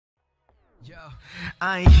Yo,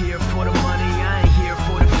 I ain't here for the money, I ain't here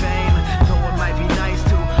for the fame. Though it might be nice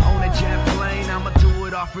to own a jet plane, I'ma do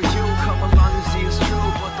it all for you. Come along and see it's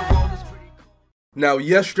true, but the world is pretty cool. Now,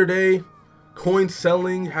 yesterday, coin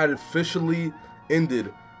selling had officially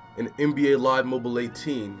ended in NBA Live Mobile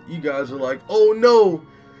 18. You guys are like, oh no,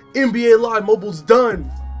 NBA Live Mobile's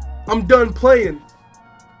done. I'm done playing.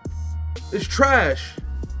 It's trash.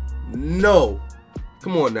 No.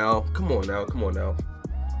 Come on now. Come on now. Come on now.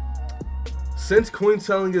 Since coin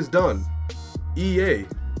selling is done, EA,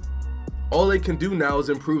 all they can do now is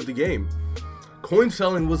improve the game. Coin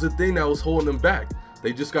selling was the thing that was holding them back.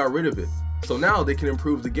 They just got rid of it. So now they can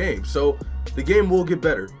improve the game. So the game will get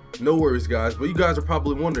better. No worries, guys. But you guys are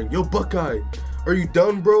probably wondering, yo, Buckeye, are you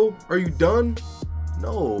done, bro? Are you done?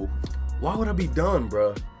 No. Why would I be done,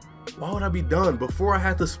 bro? Why would I be done? Before I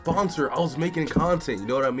had the sponsor, I was making content. You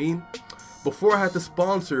know what I mean? Before I had the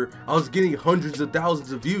sponsor, I was getting hundreds of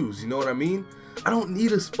thousands of views. You know what I mean? I don't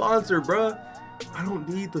need a sponsor, bruh. I don't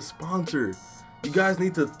need the sponsor. You guys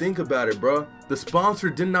need to think about it, bruh. The sponsor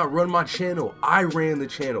did not run my channel. I ran the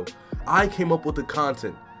channel. I came up with the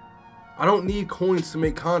content. I don't need coins to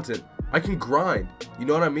make content. I can grind. You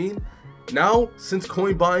know what I mean? Now, since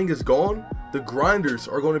coin buying is gone, the grinders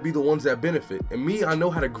are going to be the ones that benefit. And me, I know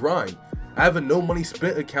how to grind. I have a no money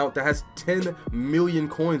spent account that has 10 million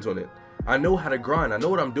coins on it. I know how to grind. I know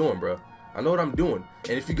what I'm doing, bro. I know what I'm doing.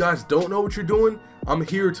 And if you guys don't know what you're doing, I'm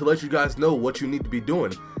here to let you guys know what you need to be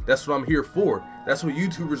doing. That's what I'm here for. That's what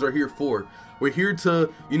YouTubers are here for. We're here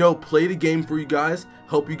to, you know, play the game for you guys,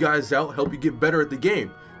 help you guys out, help you get better at the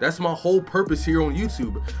game. That's my whole purpose here on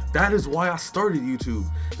YouTube. That is why I started YouTube.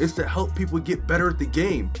 It's to help people get better at the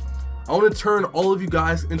game. I want to turn all of you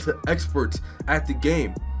guys into experts at the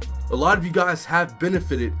game. A lot of you guys have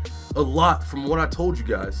benefited a lot from what I told you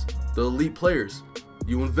guys. The elite players,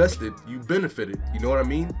 you invested, you benefited, you know what I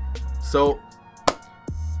mean? So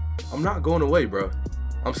I'm not going away, bro.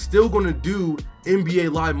 I'm still going to do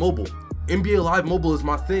NBA Live Mobile. NBA Live Mobile is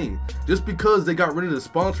my thing. Just because they got rid of the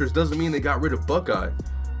sponsors doesn't mean they got rid of Buckeye.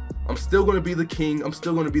 I'm still going to be the king. I'm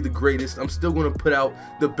still going to be the greatest. I'm still going to put out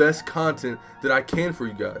the best content that I can for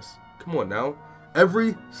you guys. Come on now.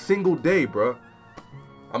 Every single day, bro.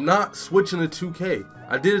 I'm not switching to 2K.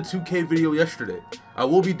 I did a 2K video yesterday. I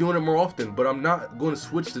will be doing it more often, but I'm not going to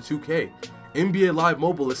switch to 2K. NBA Live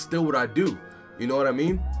Mobile is still what I do. You know what I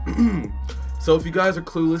mean? So if you guys are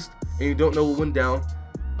clueless and you don't know what went down,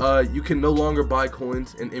 you can no longer buy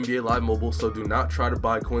coins in NBA Live Mobile, so do not try to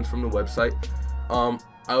buy coins from the website.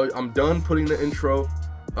 I'm done putting the intro.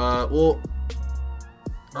 Well,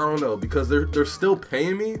 I don't know, because they're still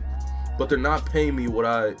paying me, but they're not paying me what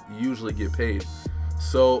I usually get paid.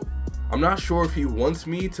 So I'm not sure if he wants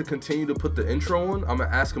me to continue to put the intro on. I'm gonna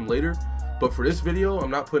ask him later, but for this video, I'm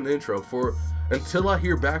not putting the intro. Until I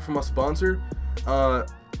hear back from my sponsor,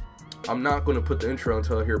 I'm not gonna put the intro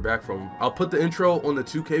until I hear back from him. I'll put the intro on the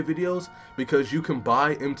 2K videos because you can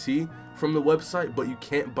buy MT from the website, but you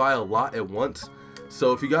can't buy a lot at once.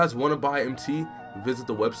 So if you guys want to buy MT, visit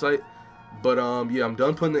the website. But yeah, I'm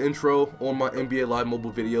done putting the intro on my NBA Live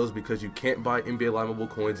Mobile videos because you can't buy NBA Live Mobile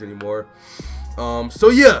coins anymore. So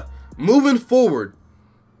yeah, moving forward,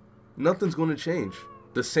 nothing's going to change.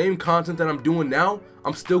 The same content that I'm doing now,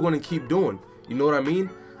 I'm still going to keep doing. You know what I mean?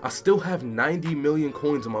 I still have 90 million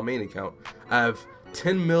coins on my main account. I have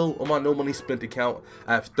 10 mil on my no money spent account.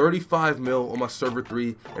 I have 35 mil on my server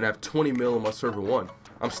 3, and I have 20 mil on my server 1.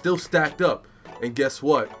 I'm still stacked up. And guess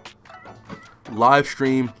what? Live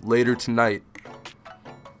stream later tonight.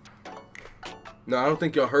 No, I don't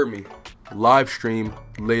think y'all heard me. Live stream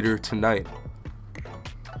later tonight.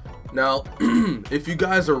 Now, if you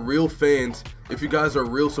guys are real fans, if you guys are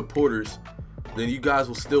real supporters, then you guys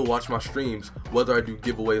will still watch my streams, whether I do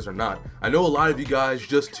giveaways or not. I know a lot of you guys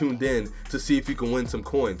just tuned in to see if you can win some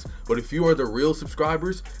coins. But if you are the real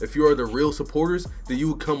subscribers, if you are the real supporters, then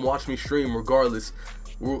you would come watch me stream regardless,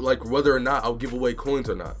 like whether or not I'll give away coins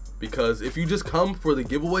or not. Because if you just come for the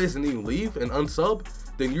giveaways and then you leave and unsub,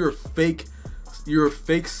 then you're a fake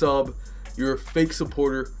sub, you're a fake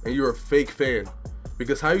supporter, and you're a fake fan.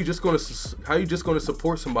 Because how you just gonna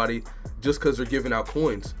support somebody just because they're giving out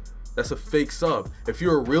coins? That's a fake sub. If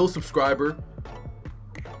you're a real subscriber,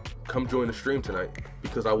 come join the stream tonight,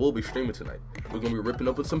 because I will be streaming tonight. We're gonna be ripping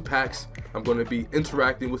open some packs. I'm gonna be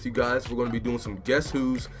interacting with you guys. We're gonna be doing some guess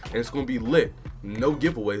who's, and it's gonna be lit. No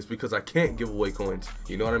giveaways because I can't give away coins.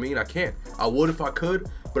 You know what I mean? I can't. I would if I could,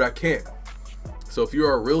 but I can't. So if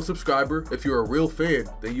you're a real subscriber, if you're a real fan,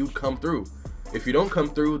 then you come through. If you don't come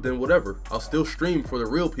through, then whatever. I'll still stream for the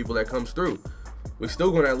real people that comes through. We're still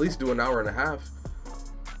gonna at least do an hour and a half.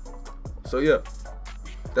 So yeah,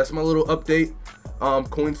 that's my little update.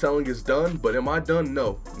 coin selling is done, but am I done?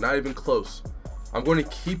 No, not even close. I'm going to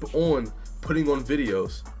keep on putting on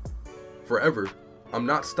videos forever. I'm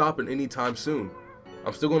not stopping anytime soon.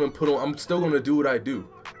 I'm still going to do what I do.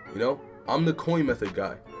 You know, I'm the coin method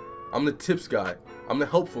guy. I'm the tips guy. I'm the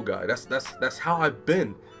helpful guy. That's how I've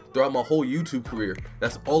been throughout my whole YouTube career.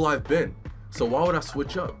 That's all I've been. So why would I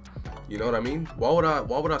switch up? You know what I mean? Why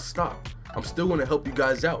would I stop? I'm still going to help you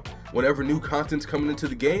guys out. Whenever new content's coming into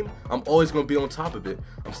the game, I'm always going to be on top of it.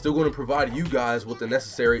 I'm still going to provide you guys with the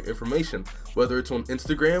necessary information, whether it's on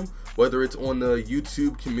Instagram, whether it's on the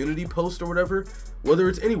YouTube community post or whatever, whether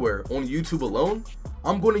it's anywhere on YouTube alone.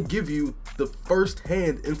 I'm going to give you the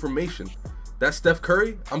first-hand information. That's Steph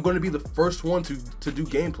Curry. I'm going to be the first one to do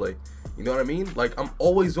gameplay. You know what I mean? Like, I'm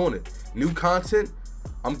always on it. New content,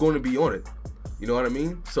 I'm going to be on it. You know what I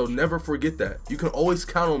mean? So never forget that. You can always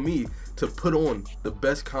count on me to put on the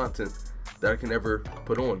best content that I can ever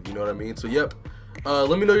put on. You know what I mean? So yep.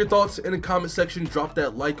 Let me know your thoughts in the comment section. Drop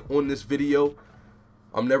that like on this video.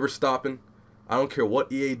 I'm never stopping. I don't care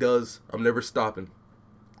what EA does. I'm never stopping.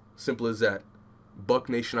 Simple as that. Buck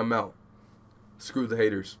Nation, I'm out. Screw the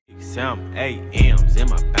haters. Some AMs in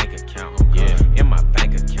my bank account. Yeah. In my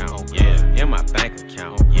bank account. Yeah. In my bank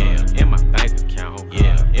account. Yeah. In my bank account.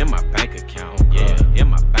 Yeah. In my bank account. Yeah. In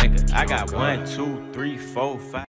my bank account. I got 1, 2, 3, 4, 5.